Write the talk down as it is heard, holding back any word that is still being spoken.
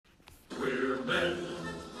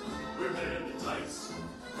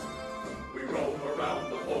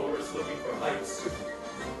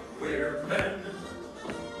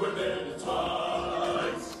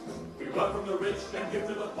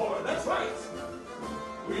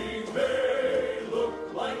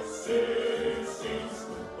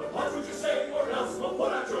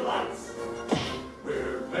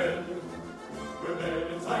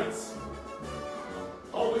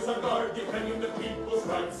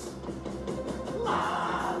tights.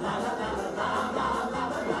 La la la la la la la la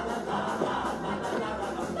la la la la.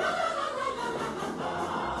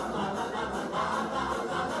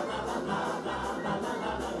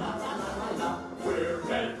 We're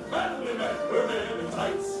men, manly men, we're men in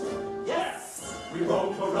tights. Yes! We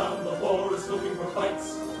roam around the forest looking for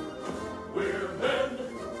fights. We're men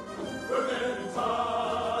in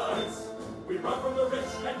tights. We run from the rich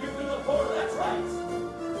and give to the poor, that's right.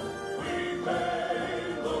 We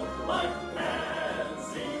may look like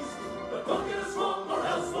pansies, but don't get us wrong or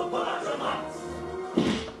else we'll put out your lights.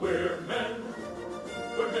 We're men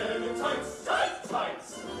in tights, tights,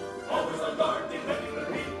 tights. Always on guard, defending the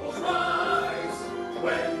people's rights.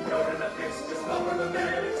 When you're in a fix, just cover the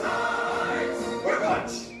men in tights. We're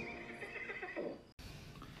bunch.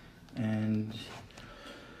 And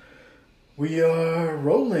we are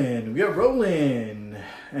rolling.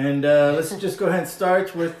 And let's just go ahead and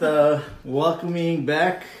start with welcoming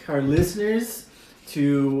back our listeners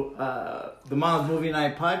to the Mom's Movie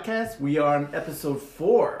Night podcast. We are on episode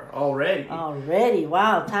 4 already.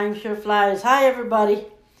 Wow, time sure flies. Hi, everybody.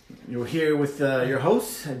 You're here with your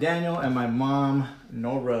host, Daniel, and my mom,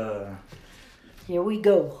 Nora. Here we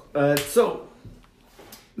go. So,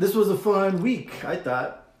 this was a fun week, I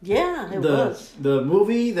thought. Yeah, it was. The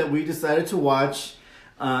movie that we decided to watch,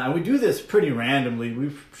 and we do this pretty randomly.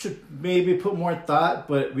 We should maybe put more thought,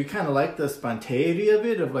 but we kind of like the spontaneity of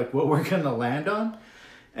it, of like what we're going to land on.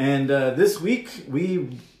 And this week,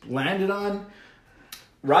 we landed on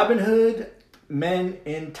Robin Hood, Men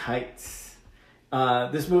in Tights.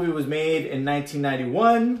 This movie was made in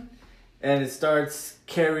 1991, and it stars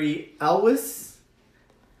Cary Elwes.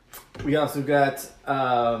 We also got...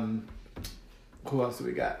 who else do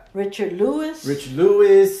we got? Richard Lewis.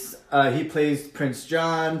 He plays Prince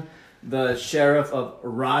John, the sheriff of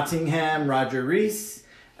Rottingham, Roger Rees.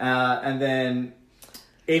 And then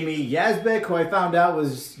Amy Yazbek, who I found out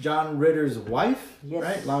was John Ritter's wife. Yes.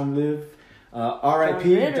 Right? Long live.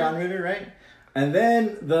 R.I.P. John Ritter, right? And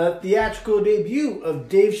then the theatrical debut of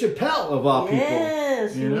Dave Chappelle, of all people.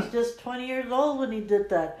 Yes, he was just 20 years old when he did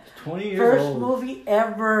that. 20 years First old. movie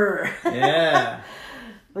ever. Yeah.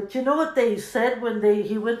 But you know what they said when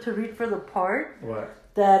he went to read for the part? What?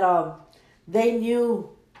 That they knew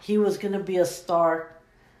he was going to be a star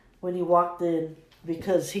when he walked in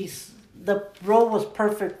because the role was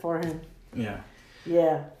perfect for him. Yeah.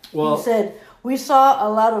 Yeah. Well, he said, we saw a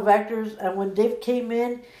lot of actors, and when Dave came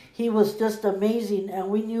in, he was just amazing, and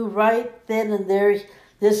we knew right then and there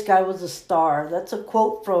this guy was a star. That's a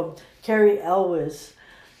quote from Cary Elwes.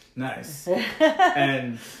 Nice.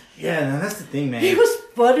 And yeah, that's the thing, man. He was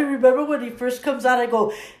funny. Remember when he first comes out, I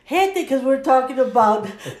go, hey, because we're talking about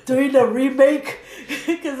doing a remake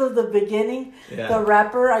because of the beginning. Yeah. The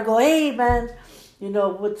rapper, I go, hey, man, you know,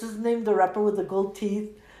 what's his name? The rapper with the gold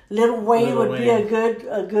teeth. Lil Wayne would be a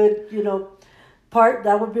good, you know, part.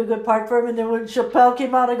 That would be a good part for him. And then when Chappelle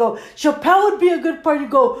came out, I go, Chappelle would be a good part. You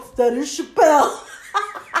go, that is Chappelle.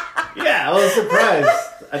 Yeah, I was surprised.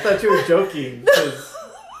 I thought you were joking because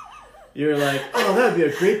you were like, oh, that would be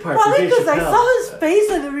a great part Probably for Dave Chappelle. because I saw his face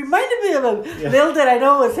and it reminded me of him. Yeah. Little did I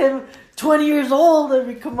know it was him, 20 years old. I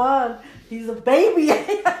mean, come on. He's a baby.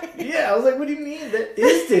 Yeah, I was like, what do you mean? That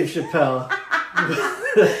is Dave Chappelle. And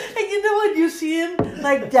you know when you see him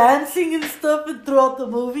like dancing and stuff and throughout the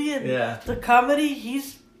movie and the comedy,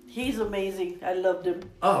 he's amazing. I loved him.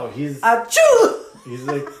 Oh, he's Achoo! He's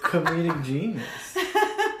a comedic genius.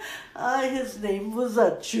 His name was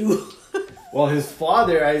Achoo. Well, his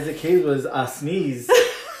father, Isaac Hayes, was a sneeze. Is that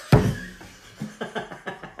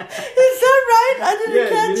right? I didn't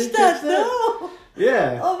catch that. No.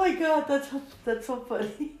 Yeah. Oh my God, that's so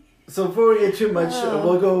funny. So before we get too much,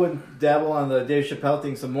 we'll go and dabble on the Dave Chappelle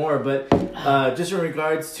thing some more. But just in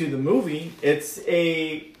regards to the movie, it's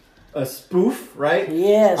a spoof, right?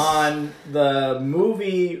 Yes. On the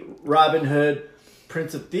movie Robin Hood,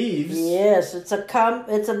 Prince of Thieves. Yes, it's a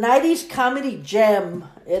 90s comedy gem.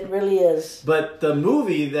 It really is. But the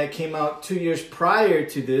movie that came out 2 years prior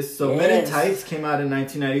to this, so Men in Tights came out in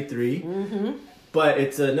 1993. Mm-hmm. But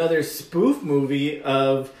it's another spoof movie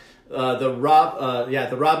of the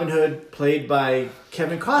Robin Hood played by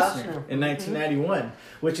Kevin Costner in 1991,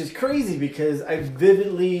 which is crazy because I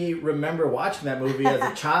vividly remember watching that movie as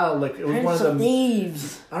a child. Like it was one of the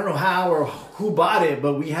Thieves. I don't know how or who bought it,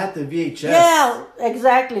 but we had the VHS. Yeah,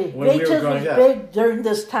 exactly. When we were VHS growing was up. big during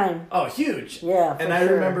this time. Oh, huge! Yeah, and I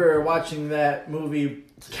remember watching that movie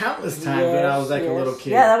countless times when I was like a little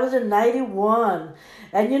kid. Yeah, that was in 91.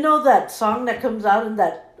 And you know that song that comes out in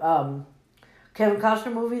that Kevin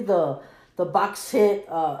Costner movie, the box hit.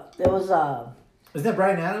 There was Isn't that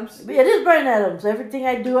Bryan Adams? It is Bryan Adams. Everything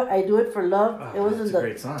I do it for love. Oh, it was in that's a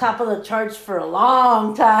great the song. top of the charts for a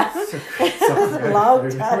long time. It's a great It song. was a I long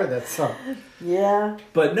remember time. that song. Yeah.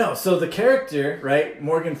 But no, so the character, right?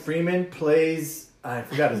 Morgan Freeman plays. I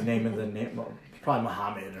forgot his name in the name. Well, probably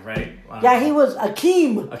Muhammad, right? Yeah, he was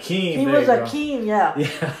Akeem. Akeem. He there was you go. Akeem, yeah.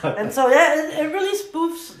 Yeah. And so, yeah, it really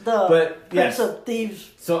spoofs the But, Prince yes. of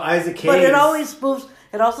Thieves. So Isaac Hayes. But it always spoofs,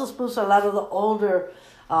 it also spoofs a lot of the older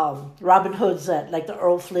Robin Hoods, like the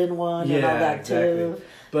Earl Flynn one and all that too.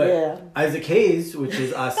 But yeah. Isaac Hayes, which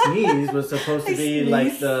is Sneeze, was supposed to I be sneeze.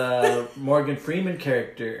 like the Morgan Freeman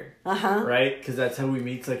character, Uh-huh. right? Because that's how he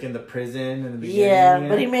meets, like in the prison in the beginning. Yeah, you know?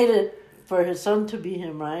 but he made it for his son to be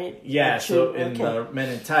him, right? Yeah, Like, so true. in the Men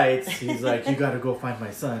in Tights, he's like, "You got to go find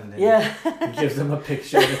my son." And Yeah. he gives him a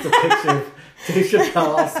picture. And it's a picture of Dave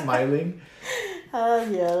Chappelle all smiling. Oh,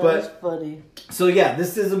 yeah, that But- was funny. So yeah,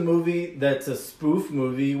 this is a movie that's a spoof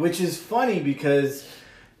movie, which is funny because,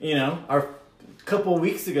 you know, a couple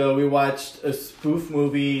weeks ago we watched a spoof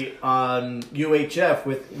movie on UHF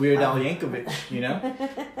with Weird Al Yankovic, you know?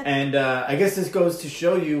 And I guess this goes to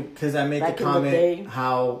show you, because I made Back the in the day. comment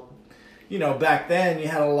how, you know, back then you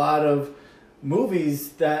had a lot of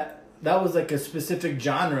movies that was like a specific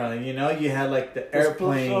genre, you know? You had like the spoof,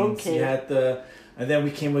 airplanes, okay. you had and then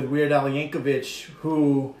we came with Weird Al Yankovic,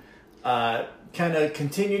 who kind of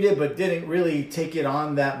continued it, but didn't really take it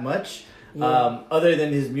on that much, Yeah. other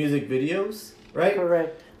than his music videos, right?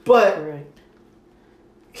 Correct. But Correct.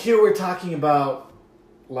 here we're talking about,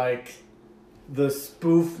 like, the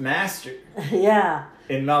spoof master Yeah.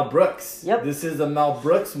 in Mel Brooks. Yep. This is a Mel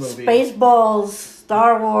Brooks movie. Spaceballs,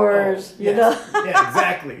 Star Wars, Oh, you yes. know? Yeah,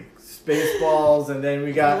 exactly. Spaceballs, and then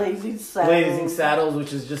we got Blazing Blazing Saddles,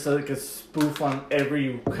 which is just like a spoof on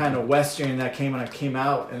every kind of Western that came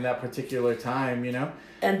out in that particular time, you know?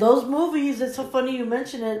 And those movies, it's so funny you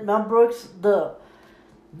mention it. Mel Brooks,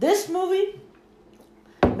 this movie,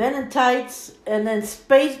 Men in Tights, and then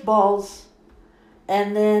Spaceballs,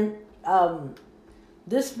 and then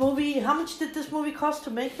this movie. How much did this movie cost to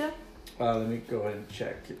make them? Let me go ahead and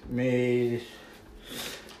check.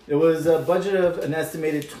 It was a budget of an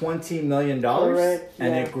estimated $20 million, Correct,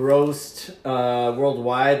 and yeah. it grossed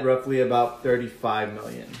worldwide roughly about $35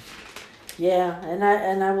 million. Yeah,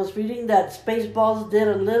 and I was reading that Spaceballs did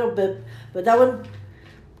a little bit, but that one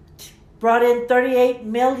brought in $38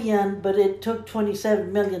 million, but it took $27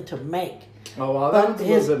 million to make. Oh, well, that But was a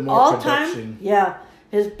his little bit more all-time, production. yeah,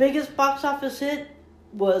 his biggest box office hit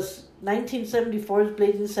was 1974's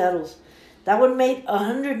Blazing Saddles. That one made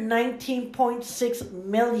 $119.6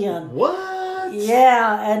 million. What?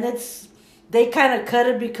 Yeah, and they kind of cut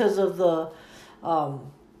it because of the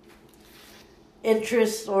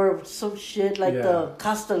interest or some shit like the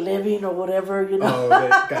cost of living or whatever, you know.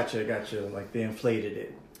 Oh, gotcha. Like they inflated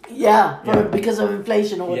it. Because of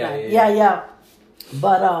inflation or whatnot. Yeah. Yeah.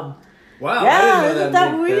 But Wow, yeah, I didn't know isn't that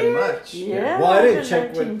that made weird? that much. Yeah, Well, I didn't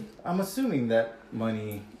check 119. I'm assuming that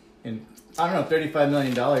money I don't know, $35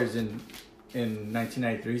 million in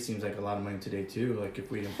 1993 seems like a lot of money today too. Like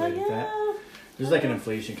if we inflated that. There's like an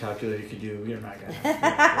inflation calculator you could do. You're not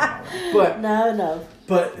gonna. But No.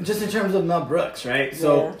 But just in terms of Mel Brooks, right?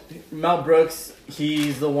 So Mel Brooks,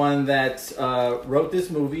 he's the one that wrote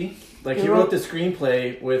this movie. Like he wrote the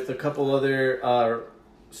screenplay with a couple other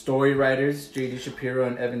story writers, J.D. Shapiro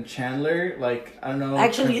and Evan Chandler. Like I don't know.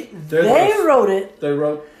 Actually, they wrote it.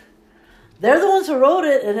 They're the ones who wrote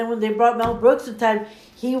it, and then when they brought Mel Brooks in time,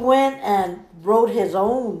 he went and wrote his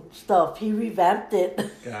own stuff. He revamped it.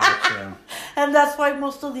 Gotcha. And that's why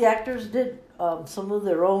most of the actors did some of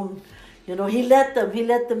their own. You know, he let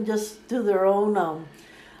them just do their own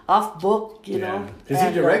off book. You know, because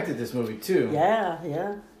he directed this movie too.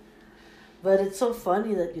 Yeah. But it's so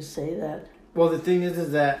funny that you say that. Well, the thing is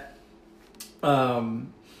that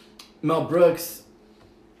Mel Brooks,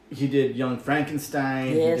 he did Young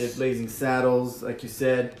Frankenstein. Yes. He did Blazing Saddles, like you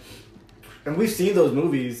said, and we've seen those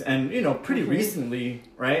movies, and pretty recently,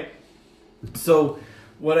 right? So,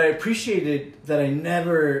 what I appreciated that I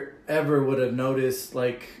never ever would have noticed,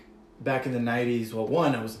 like back in the '90s. Well,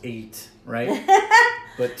 one, I was 8, right?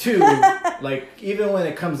 But 2, like even when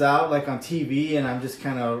it comes out, like on TV, and I'm just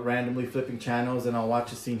kind of randomly flipping channels, and I'll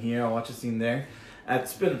watch a scene here, I'll watch a scene there.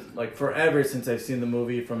 It's been like forever since I've seen the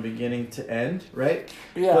movie from beginning to end, right?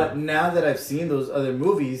 Yeah. But now that I've seen those other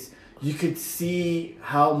movies, you could see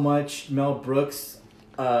how much Mel Brooks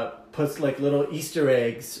puts like little Easter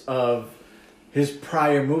eggs of his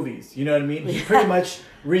prior movies. You know what I mean? He pretty much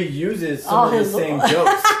reuses some of the same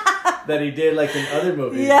jokes that he did like in other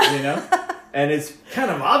movies, you know? And it's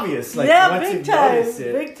kind of obvious. Like, once big you time. notice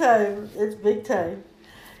it. Big time. It's big time.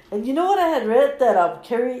 And you know what I had read? That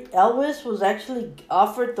Carrie Elwes was actually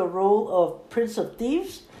offered the role of Prince of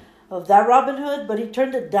Thieves, of that Robin Hood, but he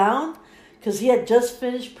turned it down because he had just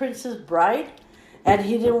finished Princess Bride, and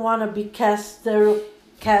he didn't want to be cast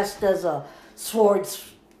as a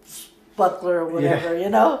swords buckler or whatever, you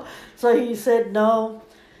know? So he said no.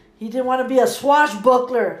 He didn't want to be a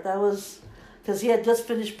swashbuckler. That was because he had just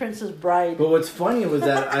finished Princess Bride. But what's funny was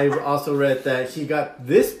that I also read that he got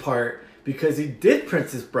this part because he did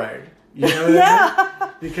Princess Bride. You know what I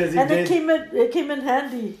mean? Because it came in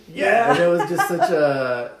handy. Yeah, and it was just such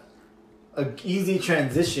a easy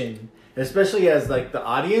transition, especially as like the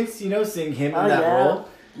audience, you know, seeing him in that role,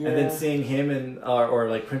 and then seeing him in or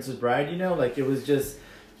like Princess Bride, you know, like it was just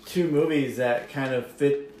two movies that kind of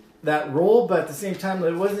fit that role, but at the same time,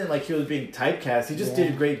 it wasn't like he was being typecast. He just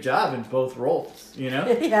did a great job in both roles, you know?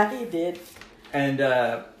 Yeah, he did. And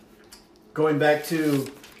going back to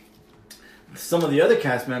some of the other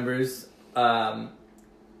cast members,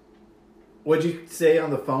 what'd you say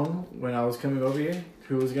on the phone when I was coming over here?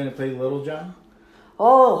 Who was going to play Little John?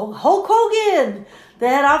 Oh, Hulk Hogan! They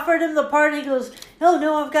had offered him the part. He goes, "Oh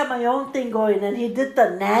no, I've got my own thing going." And he did the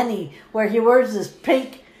nanny, where he wears this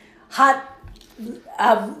pink, hot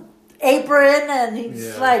apron, and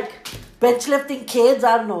he's like bench lifting kids.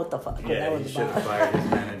 I don't know what the fuck. Yeah, he should have fired his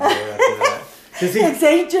manager after that. His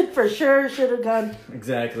agent for sure should have gone.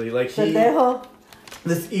 Exactly, like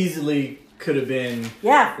this easily could have been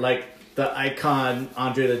like the icon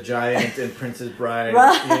Andre the Giant and Princess Bride.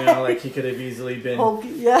 Right. You know, like he could have easily been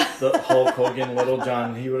the Hulk Hogan, Little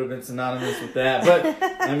John. He would have been synonymous with that. But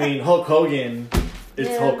I mean, Hulk Hogan.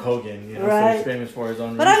 It's Hulk Hogan, you know, so he's famous for his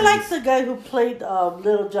own But reasons. I like the guy who played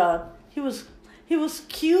Little John. He was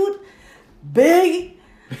cute, big,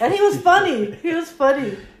 and he was funny. He was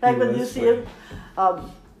funny. Like when you see him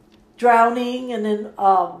drowning, and then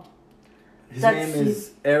his name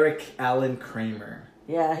is Eric Allen Kramer.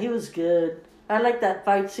 Yeah, he was good. I like that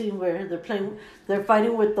fight scene where they're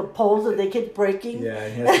fighting with the poles and they keep breaking. Yeah,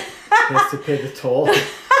 he has to pay the toll.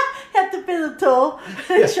 Had to pay the toll.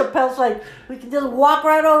 And Chappelle's like, we can just walk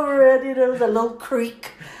right over it. You know, it was a little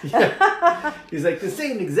creek. Yeah. He's like, this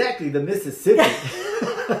ain't exactly the Mississippi. And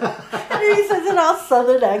then he says it all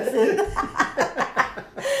southern accent.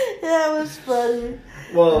 Yeah, it was funny.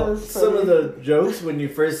 Well, some of the jokes when you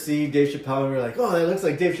first see Dave Chappelle, we're like, oh, that looks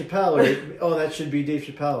like Dave Chappelle. Or, oh, that should be Dave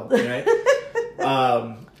Chappelle, right?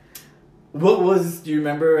 Do you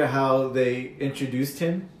remember how they introduced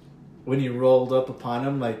him when he rolled up upon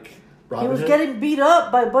him, like Robin Hood? He was getting beat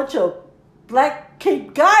up by a bunch of black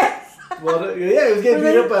cape guys. Well, yeah, he was getting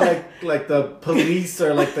beat up by like the police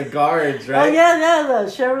or like the guards, right? Oh yeah,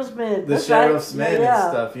 the sheriff's men. The sheriff's men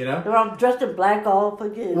and stuff, you know. They were all dressed in black all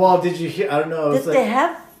fucking. Well, did you hear? I don't know. Did they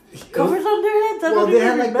have covers on their heads? Well, they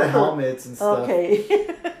had like the helmets and stuff. Okay.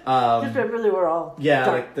 Just remember they were all.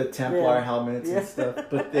 Yeah, like the Templar helmets and stuff.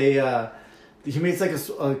 But they, he makes like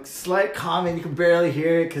a slight comment. You can barely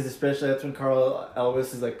hear it because especially that's when Carl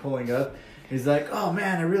Elwes is like pulling up. He's like, oh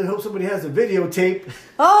man, I really hope somebody has a videotape.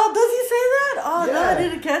 Oh, does he say that? Oh, no, I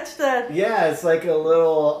didn't catch that. Yeah, it's like a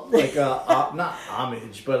little, like a, not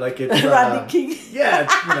homage, but like it's... Rodney King. Yeah,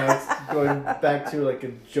 it's going back to like a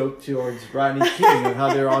joke towards Rodney King and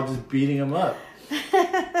how they're all just beating him up. And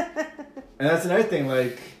that's another thing,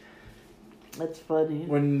 like... That's funny.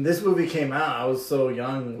 When this movie came out, I was so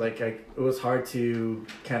young, like it was hard to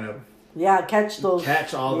kind of... Yeah, catch all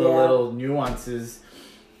the little nuances.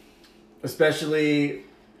 Especially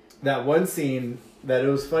that one scene that it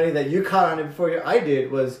was funny that you caught on it before I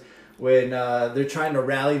did was when they're trying to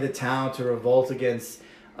rally the town to revolt against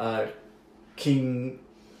King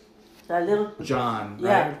John,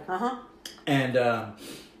 right? Yeah, And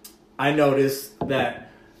I noticed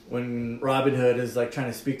that when Robin Hood is like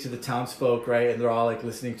trying to speak to the townsfolk, right, and they're all like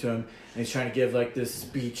listening to him, and he's trying to give like this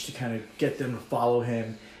speech to kind of get them to follow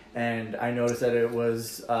him. And I noticed that it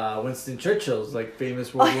was Winston Churchill's like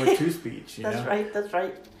famous World War II speech. You know? That's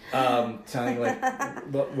right. Telling like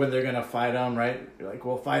when they're gonna fight them, right? Like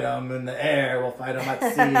we'll fight them in the air, we'll fight them at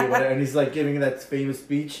sea, whatever. And he's like giving that famous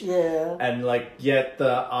speech. Yeah. And like yet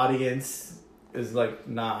the audience is like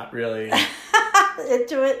not really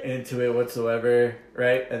into it whatsoever,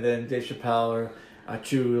 right? And then Dave Chappelle or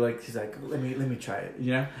Chu, like he's like, let me try it,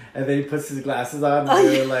 you know. And then he puts his glasses on, and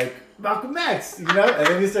they're like Malcolm X, you know. And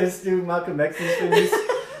then he starts doing Malcolm X's famous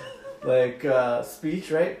like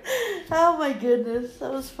speech, right? Oh my goodness,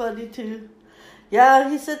 that was funny too. Yeah,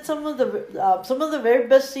 he said some of the very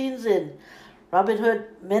best scenes in Robin Hood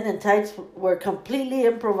Men in Tights were completely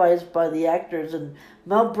improvised by the actors, and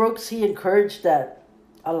Mel Brooks, he encouraged that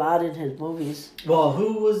a lot in his movies. Well,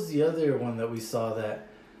 who was the other one that we saw that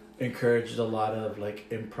encouraged a lot of like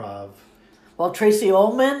improv. Well, Tracy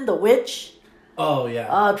Ullman, the witch. Oh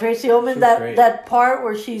yeah. Tracy Ullman, that part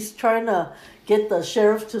where she's trying to get the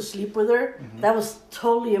sheriff to sleep with her, that was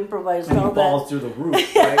totally improvised. And he all falls that. through the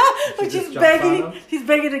roof, right? When she's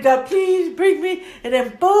begging to God, please bring me, and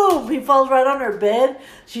then boom, he falls right on her bed.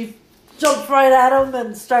 She jumps right at him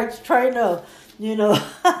and starts trying to,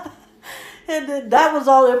 and then that was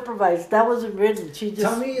all improvised. That wasn't written. She just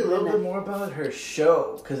tell me a little bit more about her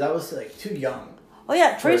show, because I was like too young. Oh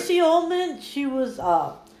yeah, Tracy Ullman. She was.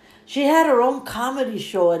 She had her own comedy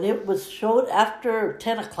show, and it was showed after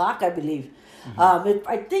 10 o'clock, I believe.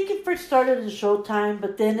 I think it first started in Showtime,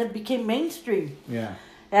 but then it became mainstream. Yeah.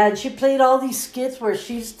 And she played all these skits where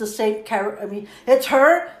she's the same character. I mean, it's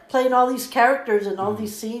her playing all these characters and all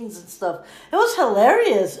these scenes and stuff. It was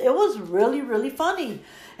hilarious. It was really, really funny.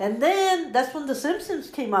 And then that's when The Simpsons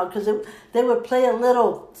came out, because they would play a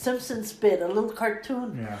little Simpsons bit, a little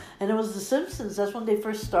cartoon. Yeah. And it was The Simpsons. That's when they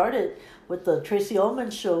first started with the Tracy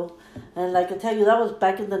Ullman show. And like I tell you, that was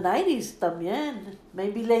back in the 90s también.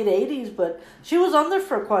 Maybe late 80s, but she was on there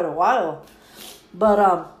for quite a while.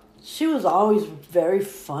 But she was always very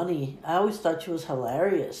funny. I always thought she was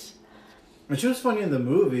hilarious. And she was funny in the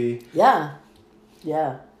movie. Yeah.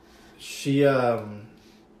 Yeah. She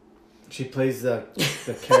plays the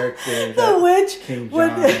character the witch. King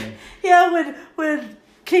John. When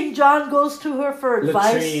King John goes to her for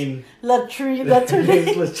advice. Latrine. That's her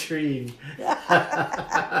name. Latrine.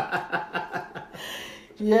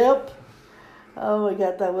 Yep. Oh my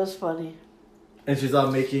God, that was funny. And she's all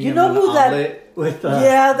making you him know an who omelet with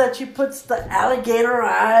that she puts the alligator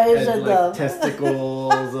eyes and like the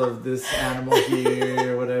testicles of this animal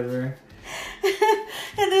here or whatever.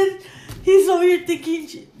 And then he's over here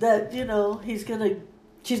thinking that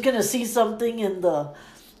she's gonna see something in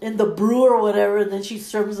the brew or whatever, and then she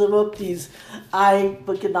serves him up these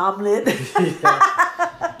fucking omelet.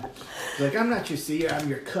 Yeah. Like, I'm not your seer, I'm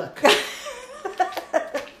your cook.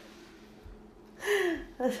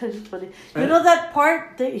 That's funny. You know that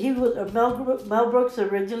part that Mel Brooks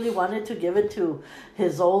originally wanted to give it to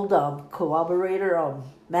his old collaborator,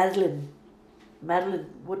 Madeline,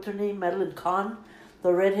 what's her name? Madeline Kahn,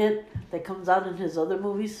 the redhead that comes out in his other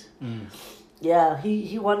movies. Mm. Yeah,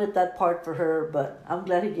 he wanted that part for her, but I'm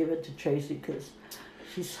glad he gave it to Tracy because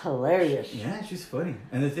she's hilarious. Yeah, she's funny.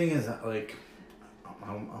 And the thing is, like,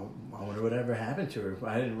 I wonder whatever happened to her.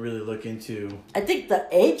 I didn't really look into. I think the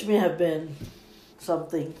age may have been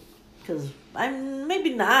something, because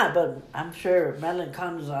maybe not, but I'm sure Madeline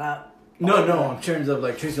Kahn is out. No, in terms of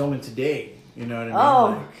like Tracy Ullman today. You know what I mean?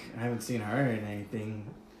 Oh. Like, I haven't seen her in anything.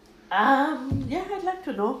 Yeah, I'd like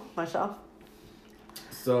to know myself.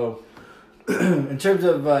 So, in terms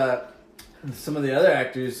of some of the other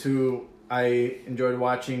actors who I enjoyed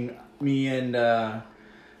watching, me and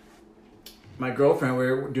my girlfriend, we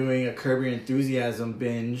were doing a Curb Your Enthusiasm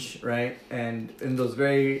binge, right? And in those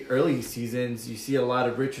very early seasons, you see a lot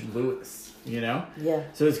of Richard Lewis, Yeah.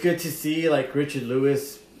 So it's good to see, like, Richard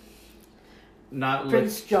Lewis not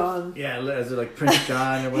Prince John. Yeah, as like Prince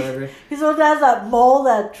John or whatever. He's the one that has that mole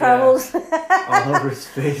that travels all over his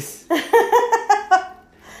face.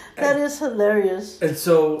 That is hilarious. And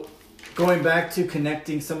so, going back to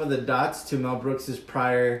connecting some of the dots to Mel Brooks's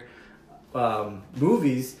prior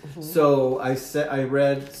movies. Mm-hmm. So I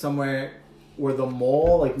read somewhere where the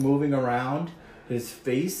mole, like, moving around his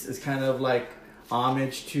face is kind of like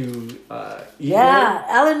homage to Igor. Yeah,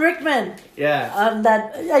 Alan Rickman. Yeah. And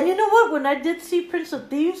you know what? When I did see Prince of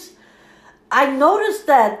Thieves, I noticed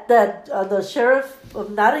that the sheriff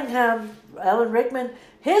of Nottingham, Alan Rickman,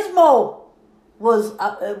 his mole was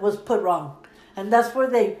put wrong, and that's where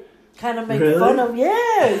they kind of make fun of.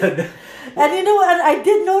 Yeah. And you know what? I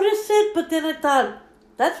did notice it, but then I thought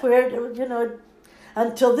that's weird.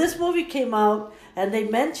 Until this movie came out and they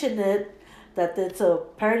mentioned it. That it's a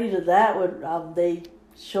parody to that when they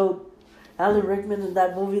showed Alan Rickman in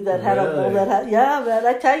that movie that had a mole that had... Yeah, man,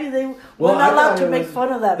 I tell you, they were not allowed to make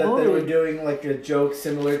fun of that movie. That they were doing like a joke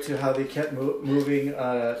similar to how they kept moving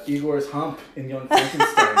Igor's hump in Young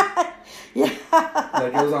Frankenstein. Yeah.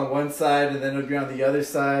 Like it was on one side and then it would be on the other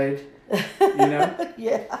side,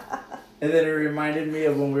 Yeah. And then it reminded me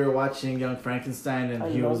of when we were watching Young Frankenstein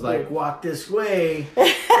and he was like, walk this way.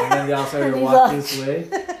 And then they all started to walk this way.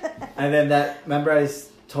 And then remember I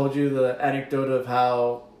told you the anecdote of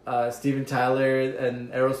how Steven Tyler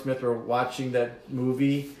and Aerosmith were watching that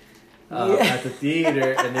movie at the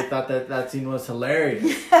theater and they thought that scene was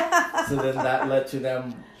hilarious. So then that led to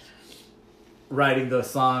them writing the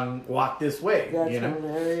song Walk This Way. That's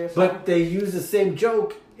hilarious. But they use the same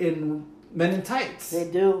joke in Men in Tights. They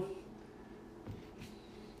do.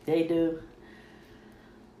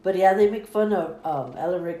 But yeah, they make fun of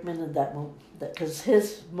Alan Rickman in that movie because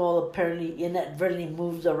his mole apparently inadvertently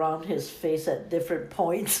moves around his face at different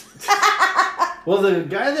points. Well, the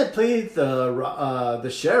guy that played the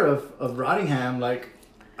sheriff of Rottingham, like,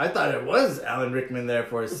 I thought it was Alan Rickman there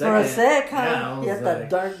for a second. For a sec, huh? Yeah, He had that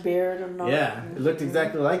dark beard and all. Yeah, it looked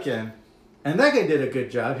exactly like him. And that guy did a good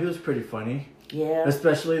job. He was pretty funny. Yeah.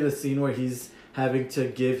 Especially the scene where he's having to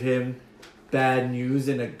give him bad news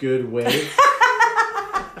in a good way.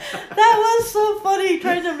 That was so funny,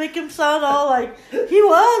 trying to make him sound all like he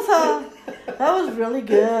was, huh? That was really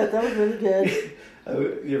good. That was really good.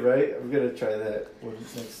 You're right. I'm gonna try that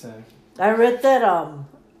next time. I read that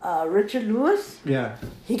Richard Lewis. Yeah.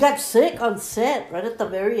 He got sick on set right at the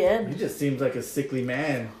very end. He just seems like a sickly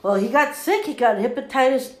man. Well, he got sick. He got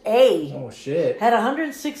hepatitis A. Oh shit. Had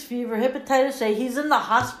 106 fever, hepatitis A. He's in the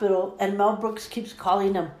hospital, and Mel Brooks keeps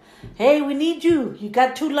calling him. Hey, we need you. You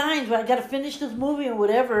got 2 lines. I got to finish this movie or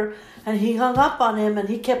whatever. And he hung up on him, and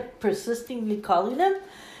he kept persistently calling him.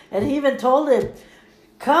 And he even told him,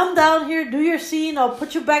 come down here, do your scene. I'll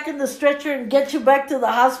put you back in the stretcher and get you back to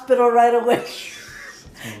the hospital right away.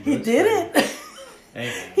 He did it.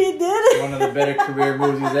 Hey, He did it. one of the better career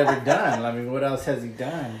moves he's ever done. I mean, what else has he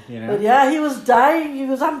done? You know? But yeah, he was dying. He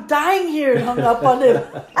goes, I'm dying here. And hung up on him.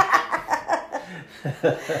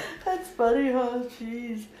 That's funny, huh?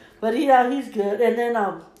 Jeez. But yeah, he's good. And then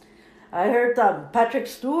I heard Patrick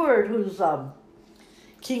Stewart, who's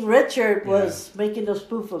King Richard, was making a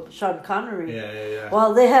spoof of Sean Connery. Yeah.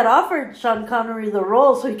 Well, they had offered Sean Connery the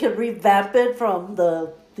role so he could revamp it from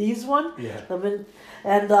the Thieves one. Yeah.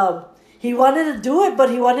 And he wanted to do it,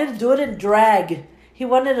 but he wanted to do it in drag. He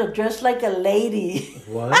wanted to dress like a lady.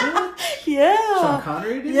 What? Yeah. Sean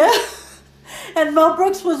Connery did? Yeah. And Mel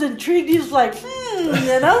Brooks was intrigued. He was like,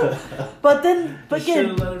 you know? But then, You again,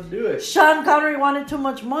 should've let him do it. Sean Connery wanted too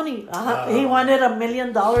much money. He wanted $1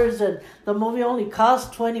 million, and the movie only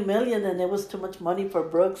cost $20 million, and it was too much money for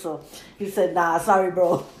Brooks. So he said, "Nah, sorry,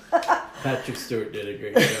 bro." Patrick Stewart did a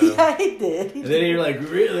great job. Yeah, he did. And then he like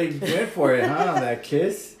really went for it, huh? That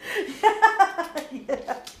kiss.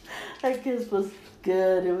 Yeah, that kiss was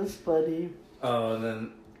good. It was funny. Oh, and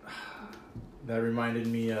then that reminded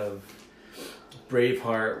me of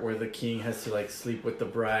Braveheart, where the king has to like sleep with the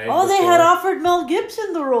bride. Oh, they had offered Mel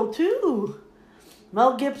Gibson the role too.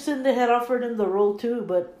 Mel Gibson, they had offered him the role too,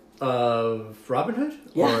 but of Robin Hood?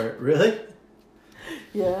 Yeah. Or really?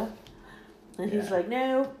 yeah. And he's Yeah. like,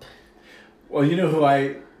 nope. Well, you know who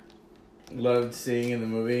I loved seeing in the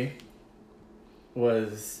movie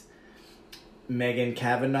was Megan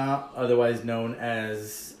Kavanaugh, otherwise known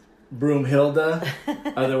as Broomhilda,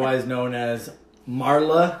 otherwise known as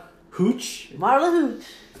Marla Hooch Marla Hooch.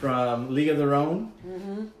 from League of Their Own.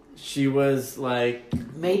 Mm-hmm. She was like,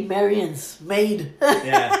 Maid Marian's maid.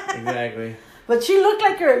 yeah, exactly. But she looked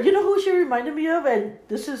like her. You know who she reminded me of? And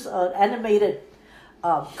this is an animated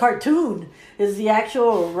cartoon. Is the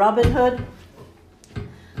actual Robin Hood.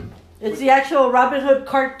 It's the actual Robin Hood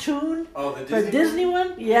cartoon. Oh, the The Disney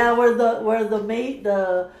one? Yeah, where the maid,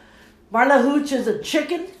 the Marla Hooch is a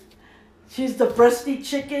chicken. She's the breasty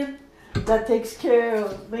chicken that takes care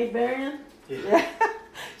of Maid Marian. Yeah.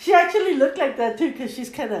 She actually looked like that too, because she's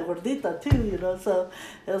kind of gordita too, you know, so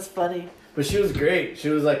it was funny. But she was great. She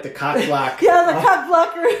was like the cock block. Yeah, the cock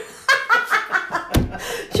blocker.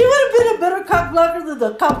 She would have been a better cock blocker than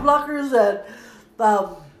the cock blockers at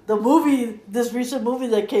the movie, this recent movie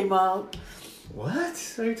that came out. What?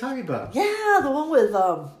 What are you talking about? Yeah, the one with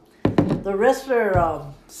the wrestler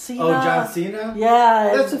Cena. Oh, John Cena?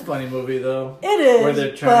 Yeah. That's a funny movie, though. It is. Where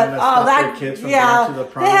they're trying to stop their kids from going to the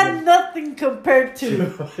prom. They had nothing compared to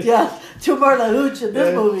to Marla Hooch in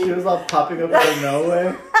this movie. She was all popping up out of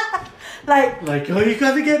nowhere. like, oh, you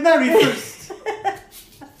got to get married first.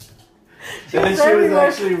 she And then was she was everywhere.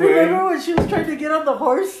 actually wearing... Remember when she was trying to get on the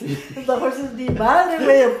horse? And the horse is ni madre,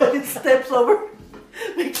 way and fucking steps over,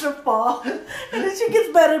 makes her fall. And then she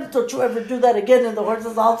gets mad at him, don't you ever do that again. And the horse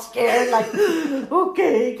is all scared, like,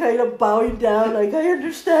 okay, kind of bowing down, like, I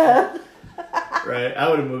understand. Right, I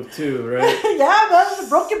would have moved too, right? Yeah, man, the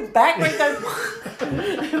broken back right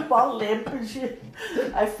there. All limp and shit.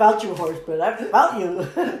 I felt you, horse, but I felt you.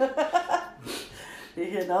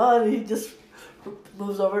 You know, and he just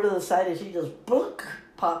moves over to the side and she just book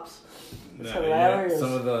pops. It's hilarious.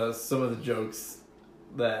 Some of the jokes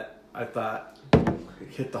that I thought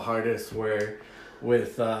hit the hardest were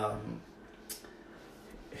with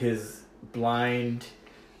his blind.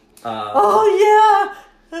 Oh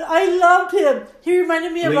yeah, I loved him. He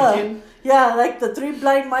reminded me Lincoln? of like the 3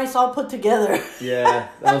 blind mice all put together. Yeah,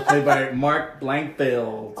 that was played by Mark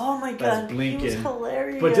Blankfield. Oh my god, As Blinken. he was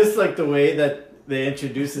hilarious. But just like the way that they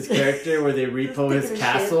introduce his character where they repo his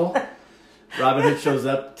castle. Robin Hood shows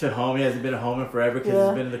up to home. He hasn't been home in forever because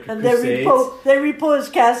he's been in the Crusades. They repo his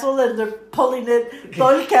castle and they're pulling it.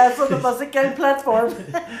 Todo el castle, nomás se queda en platform.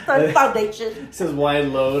 The foundation. It says wide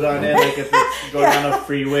load on it, like if it's going on a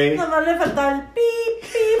freeway. Nomás le faltaba el beep,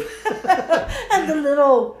 beep. And the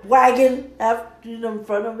little wagon after, in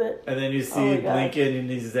front of it. And then you see Lincoln and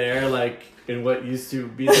he's there, like, in what used to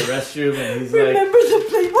be the restroom, and he's Remembers the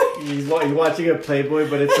Playboy? He's watching a Playboy,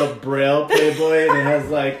 but it's a Braille Playboy, and it has,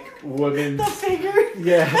 like, women's... The figure?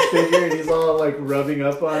 Yeah, figure, and he's all, like, rubbing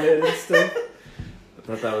up on it and stuff. I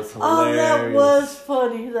thought that was hilarious.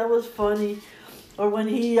 Oh, that was funny. Or when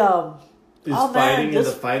he, He's fighting in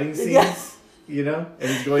the fighting scenes, you know? And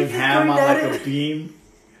he's going ham on, like, a beam.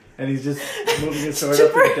 And he's just moving his sword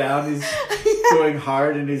up and down. He's going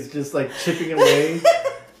hard, and he's just, like, chipping away.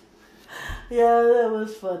 Yeah, that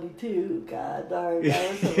was funny too. God darn,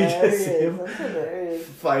 that was hilarious. That's hilarious.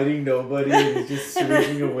 Fighting nobody and he's just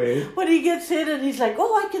swinging away. When he gets hit and he's like,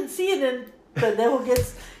 "Oh, I can see it," but then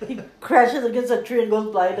he crashes against a tree and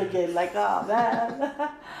goes blind again. Like, oh man,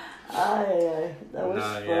 that was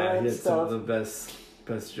fun. Yeah, he had some of the best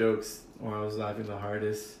jokes. Or I was laughing the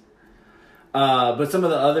hardest. But some of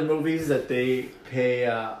the other movies that they pay,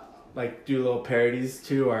 do little parodies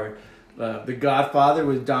to are. The Godfather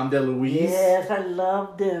with Dom DeLuise. Yes, I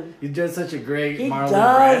loved him. He did such a great Marlon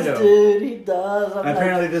Brando. Dude. He does.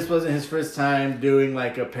 Apparently, this wasn't his first time doing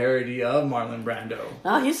like a parody of Marlon Brando.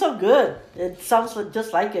 No, he's so good. It sounds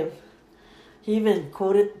just like him. He even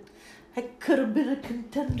quoted, "I could have been a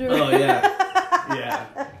contender." Oh yeah,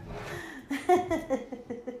 yeah.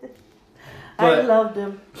 I loved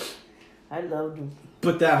him.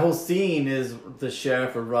 But that whole scene is the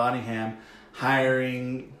sheriff of Rottingham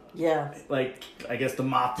hiring. Yeah. Like, I guess the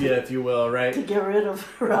mafia, if you will, right? To get rid of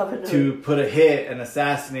Robin Hood. To put a hit and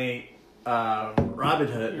assassinate Robin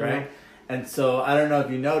Hood, right? And so, I don't know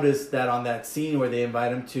if you noticed that on that scene where they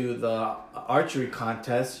invite him to the archery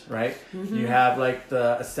contest, right? Mm-hmm. You have, like,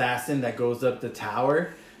 the assassin that goes up the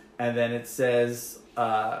tower, and then it says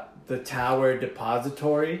the tower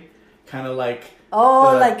depository, kind of like...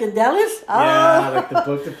 Oh, like in Dallas? Yeah, like the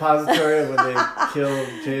book depository when they killed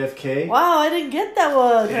JFK. Wow, I didn't get that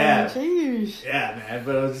one. Yeah. Jeez. Yeah, man.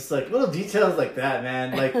 But it was just like little details like that,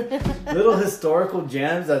 man. Like little historical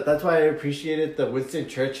gems. That's why I appreciated the Winston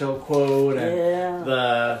Churchill quote and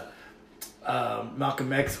the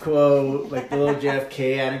Malcolm X quote, like the little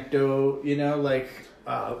JFK anecdote, you know? Like,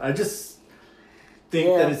 I just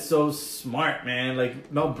think that it's so smart, man.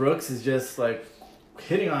 Like, Mel Brooks is just like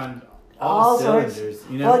hitting on all cylinders,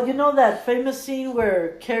 you know? Well, you know that famous scene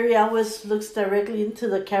where Cary Elwes looks directly into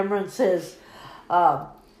the camera and says,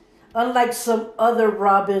 unlike some other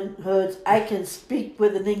Robin Hoods, I can speak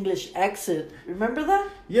with an English accent. Remember that?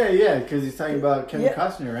 Yeah, because he's talking about Kevin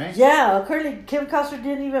Costner, right? Yeah, apparently Kevin Costner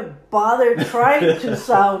didn't even bother trying to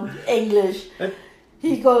sound English.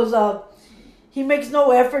 He goes, he makes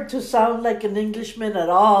no effort to sound like an Englishman at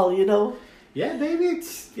all, you know? Yeah, baby,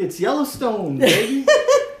 it's Yellowstone, baby.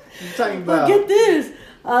 You're talking about. But get this.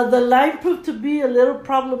 The line proved to be a little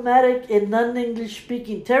problematic in non-English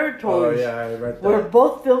speaking territories. Oh, yeah, I read that. Where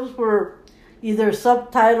both films were either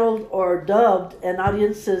subtitled or dubbed, and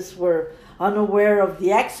audiences were unaware of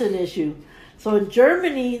the accent issue. So in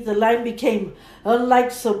Germany, the line became,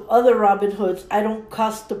 unlike some other Robin Hoods, I don't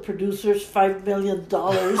cost the producers $5 million.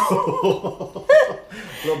 A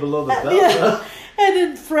little below the belt. Yeah. And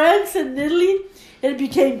in France and Italy, it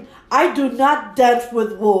became, I do not dance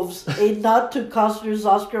with wolves, a nod to Costner's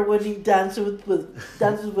Oscar-winning Dances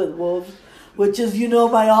with Wolves, which is,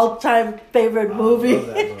 my all-time favorite movie. I love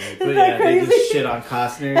that movie. Isn't that crazy? They just shit on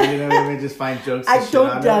Costner, they just find jokes to I shit on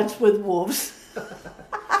don't dance with wolves.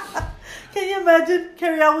 Can you imagine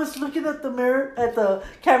Cary Elwes looking at the mirror, at the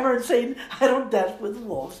camera and saying, I don't dance with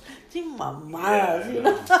wolves.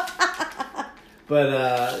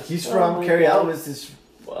 But he's from, Cary Elwes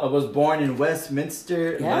was born in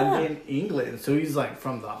Westminster, London, England. So he's like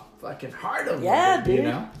from the fucking heart of London, dude. you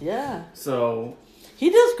know? Yeah. So he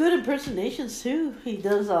does good impersonations too. He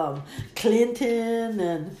does Clinton,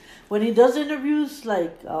 and when he does interviews,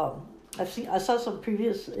 like I saw some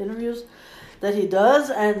previous interviews that he does,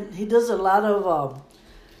 and he does a lot of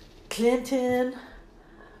Clinton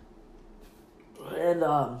and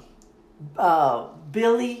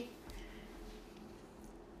Billy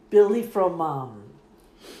from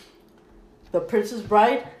The Princess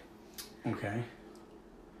Bride. Okay.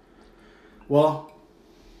 Well,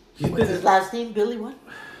 what's his last name? Billy what?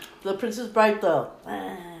 The Princess Bride.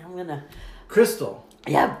 Crystal.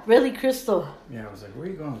 Yeah, Billy Crystal. Yeah, I was like, where are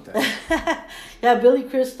you going with that? Yeah, Billy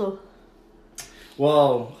Crystal.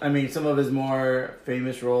 Well, I mean, some of his more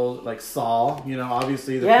famous roles, like Saul,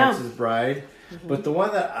 obviously The Princess Bride. Mm-hmm. But the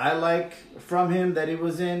one that I like from him that he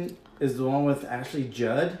was in is the one with Ashley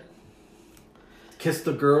Judd. Kiss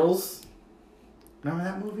the Girls. Remember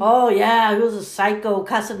that movie? Oh, yeah. He was a psycho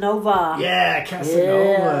Casanova. Yeah,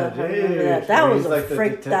 Casanova. Yeah, dude. That was like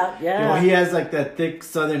freaked out. Yeah. He has like that thick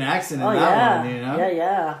southern accent in that one,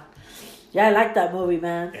 Yeah. Yeah, I like that movie,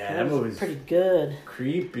 man. Yeah, that movie's pretty good.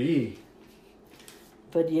 Creepy.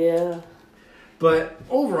 But yeah. But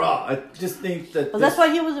overall, I just think that... Well, that's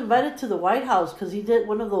why he was invited to the White House, because he did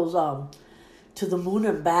one of those To the Moon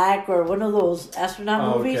and Back, or one of those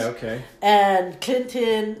astronaut movies. Okay. And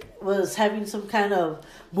Clinton was having some kind of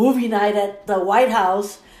movie night at the White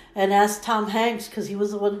House and asked Tom Hanks, because he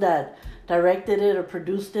was the one that directed it or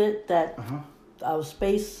produced it, that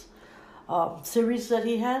space series that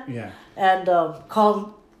he had. Yeah. And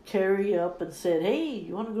called Kerry up and said, "Hey,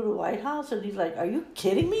 you want to go to the White House?" And he's like, "Are you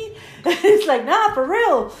kidding me?" And he's like, "Nah, for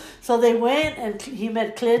real." So they went, and he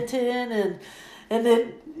met Clinton, and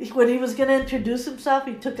then when he was going to introduce himself,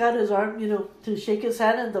 he took out his arm, to shake his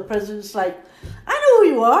hand, and the president's like, "I know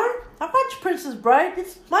who you are. I watched Princess Bride.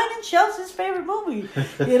 It's mine and Chelsea's favorite movie."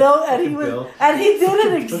 And he was, and he did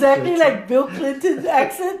it exactly like Bill Clinton's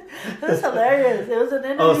accent. It was hilarious. It was an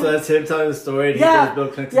interview. Oh, so that's him telling the story, and he does Bill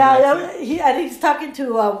Clinton's accent. And he's talking to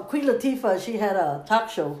Queen Latifah. She had a talk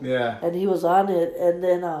show. Yeah. And he was on it, and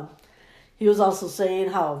then he was also saying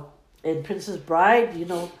how in Princess Bride,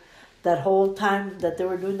 that whole time that they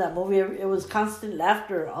were doing that movie, it was constant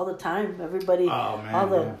laughter all the time. Everybody, all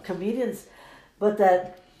the comedians. But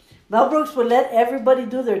that Mel Brooks would let everybody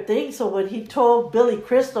do their thing. So when he told Billy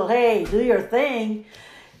Crystal, "Hey, do your thing,"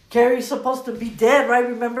 Carrie's supposed to be dead, right?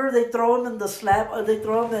 Remember, they throw him in the slab, or they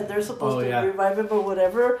throw him and they're supposed to revive him or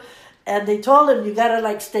whatever. And they told him, "You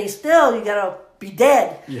gotta stay still. You gotta be dead."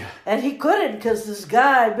 Yeah. And he couldn't, because this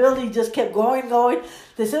guy, Billy, just kept going.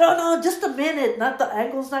 They said, "Oh, no, just a minute. Not the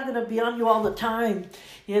angle's not going to be on you all the time,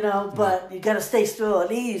 but you got to stay still at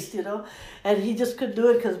least, And he just couldn't do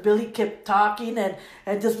it because Billy kept talking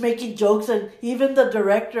and just making jokes. And even the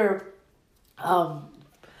director,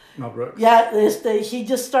 Mel Brooks. Yeah, he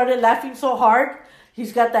just started laughing so hard.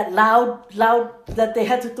 He's got that loud, that they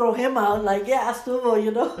had to throw him out. Like, yeah, estuvo,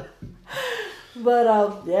 But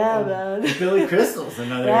man. Billy Crystal's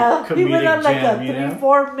another comedic he went on like gem, a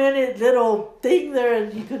 3-4 minute little thing there, and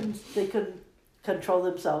they couldn't control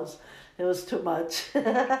themselves. It was too much.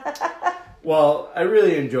 Well, I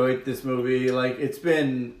really enjoyed this movie. Like, it's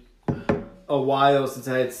been a while since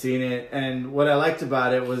I had seen it, and what I liked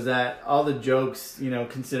about it was that all the jokes,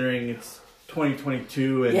 considering it's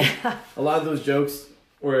 2022, and a lot of those jokes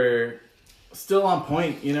were still on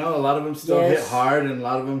point. A lot of them still hit hard, and a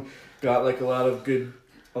lot of them got a lot of good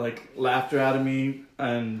laughter out of me,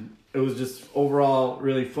 and it was just overall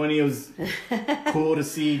really funny. It was cool to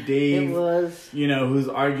see Dave, it was. Who's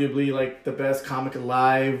arguably the best comic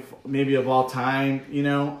alive, maybe of all time,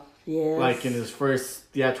 Yes. In his first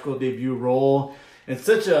theatrical debut role, and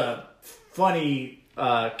such a funny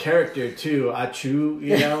character too, Achu,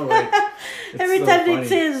 every so time funny. they'd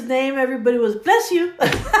say his name, everybody was, "Bless you."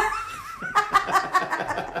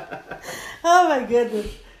 Oh my goodness.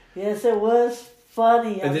 Yes, it was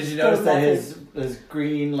funny. And did you notice that his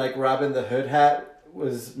green Robin the Hood hat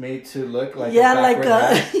was made to look like it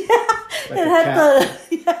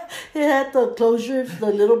had the closures,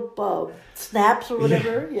 the little snaps or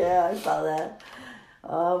whatever. Yeah, I saw that.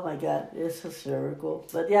 Oh my God, it's hysterical.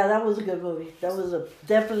 But yeah, that was a good movie. That was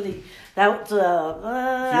definitely that was. If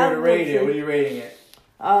you were to rate it, what are you rating it?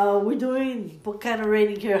 We're doing what kind of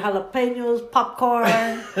rating here? Jalapenos,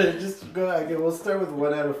 popcorn. Just go ahead. We'll start with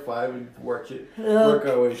 1 out of 5 and work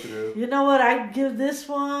our way through. You know what? I'd give this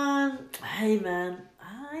one. Hey man,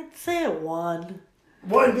 I'd say a 1.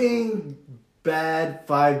 1 being bad,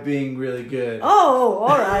 5 being really good. Oh,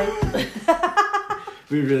 all right.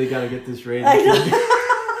 We really got to get this rating. I know.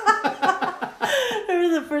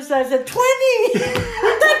 Remember the first time I said 20.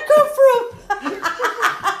 Where'd that come from?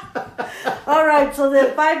 All right, so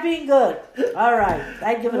then 5 being good. All right,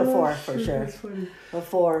 I'd give it a 4 for sure. That's funny. A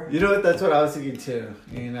 4. You know what? That's what I was thinking too.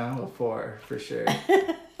 A 4 for sure.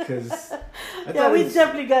 Because we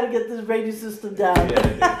definitely got to get this rating system down.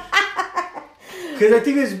 Yeah, because I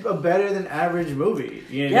think it's a better than average movie.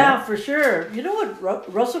 Yeah, for sure. You know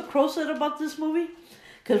what Russell Crowe said about this movie?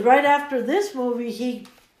 Because right after this movie,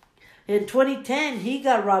 in 2010, he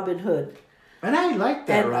got Robin Hood. And I like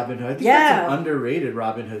that Robin Hood. I think that's an underrated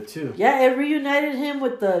Robin Hood, too. Yeah, it reunited him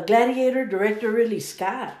with the Gladiator director Ridley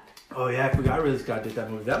Scott. Oh, yeah, I forgot Ridley Scott did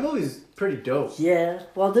that movie. That movie's pretty dope. Yeah.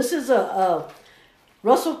 Well, this is a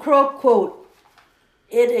Russell Crowe quote.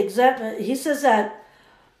 he says that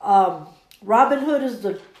Robin Hood is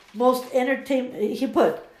the most he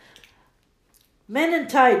put Men in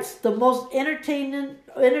Tights, the most entertaining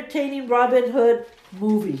Robin Hood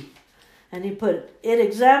movie. And he put, it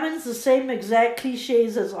examines the same exact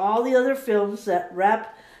cliches as all the other films that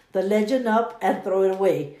wrap the legend up and throw it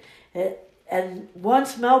away. And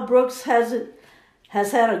once Mel Brooks has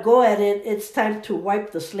had a go at it, it's time to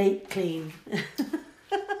wipe the slate clean.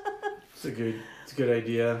 It's a good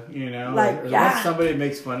idea, you know. Like, once somebody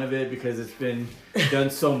makes fun of it because it's been done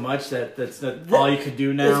so much that's not all you could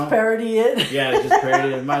do now. Just parody it. Yeah, just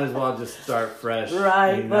parody it. Might as well just start fresh.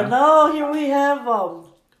 Right, you know? But no, here we have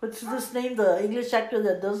what's this name? The English actor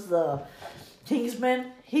that does the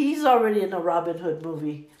Kingsman. He's already in a Robin Hood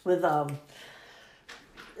movie with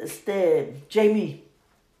Jamie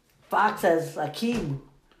Foxx as Akeem.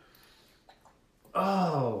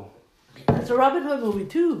 Oh. It's a Robin Hood movie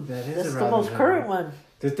too. That's the most current one.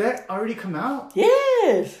 Did that already come out?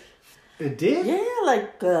 Yes. It did? Yeah,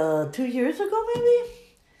 like 2 years ago maybe.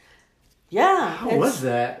 Yeah. How was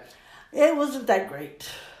that? It wasn't that great.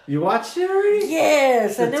 You watched it already?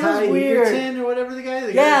 Yes, and it was weird. Egerton or whatever the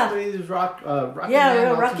guy plays Rocket Man.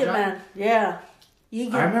 Yeah, Rocket Man. Yeah.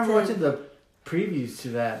 Egerton. I remember watching the previews to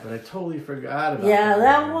that, but I totally forgot about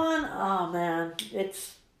that one. Oh man,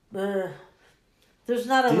 it's there's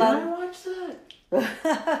not a lot. Did I watch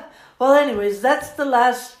that? Well, anyways, that's the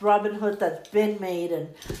last Robin Hood that's been made, and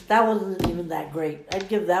that wasn't even that great. I'd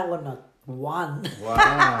give that one a 1.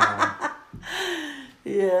 Wow.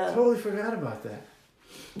 Yeah. Totally forgot about that.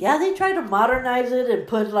 Yeah, they tried to modernize it and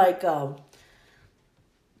put like, the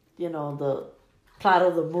plot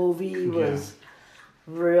of the movie was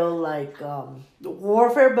real like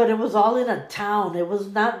warfare, but it was all in a town. It was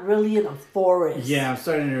not really in a forest. Yeah, I'm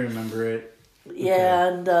starting to remember it. Yeah,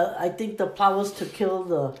 okay. And I think the plot was to kill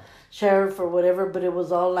the sheriff or whatever, but it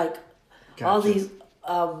was all like all these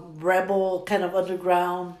rebel kind of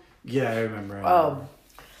underground. Yeah, I remember. Well,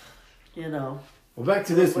 back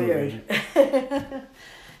to this movie.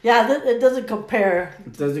 Yeah, it doesn't compare.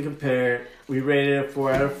 It doesn't compare. We rated it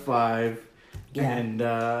 4 out of 5. Yeah. And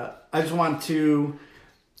I just want to...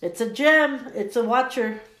 It's a gem. It's a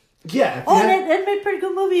watcher. Yeah. And it made a pretty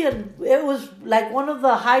good movie. And it was like one of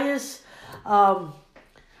the highest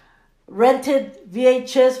rented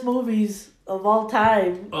VHS movies of all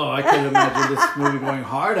time. Oh, I can imagine this movie going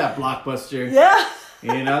hard at Blockbuster. Yeah.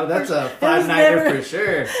 You know, that's a 5-nighter for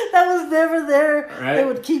sure. That was never there. Right? They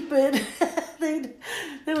would keep it.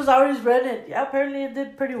 It was always rented. Yeah, apparently it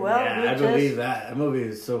did pretty well. Yeah, I believe that. That movie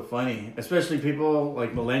is so funny. Especially people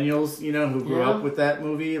like millennials, who grew up with that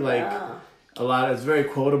movie. Like, it's very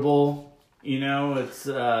quotable. It's...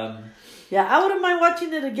 Yeah, I wouldn't mind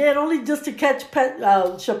watching it again, only just to catch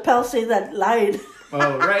Chappelle say that line.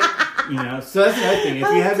 Oh, right. So that's another thing. If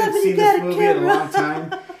you haven't seen this movie in a long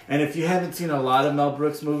time... And if you haven't seen a lot of Mel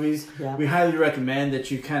Brooks movies, we highly recommend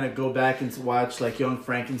that you kind of go back and watch like Young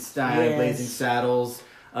Frankenstein, Blazing Saddles,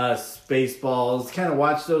 Spaceballs. Kind of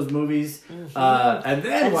watch those movies, and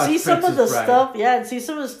then watch see Princess some of the Bride. stuff. Yeah, and see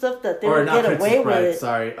some of the stuff that they would get away with. It.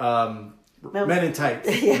 Sorry, Men in Tights.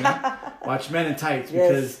 Watch Men in Tights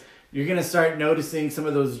because you're gonna start noticing some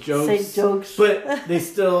of those jokes. Same jokes, but they're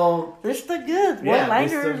still good.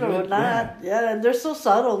 One-liners or not. Yeah, and they're so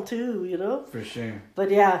subtle too. For sure.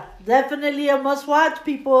 But yeah, definitely a must-watch,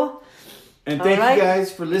 people. And thank you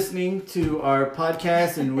guys for listening to our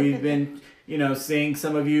podcast. And we've been, seeing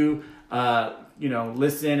some of you,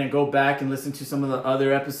 listen and go back and listen to some of the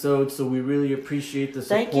other episodes. So we really appreciate the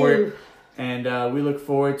support. Thank you. And we look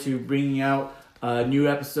forward to bringing out new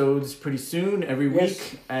episodes pretty soon, every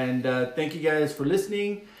week. And thank you guys for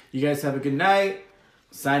listening. You guys have a good night.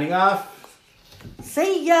 Signing off.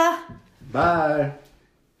 See ya. Bye.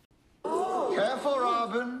 Careful,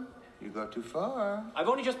 Robin. You got too far. I've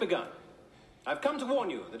only just begun. I've come to warn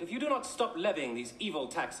you that if you do not stop levying these evil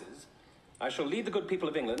taxes, I shall lead the good people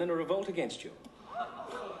of England in a revolt against you.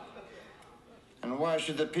 And why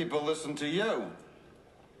should the people listen to you?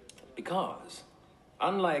 Because,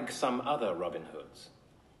 unlike some other Robin Hoods,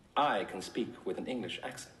 I can speak with an English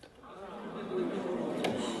accent.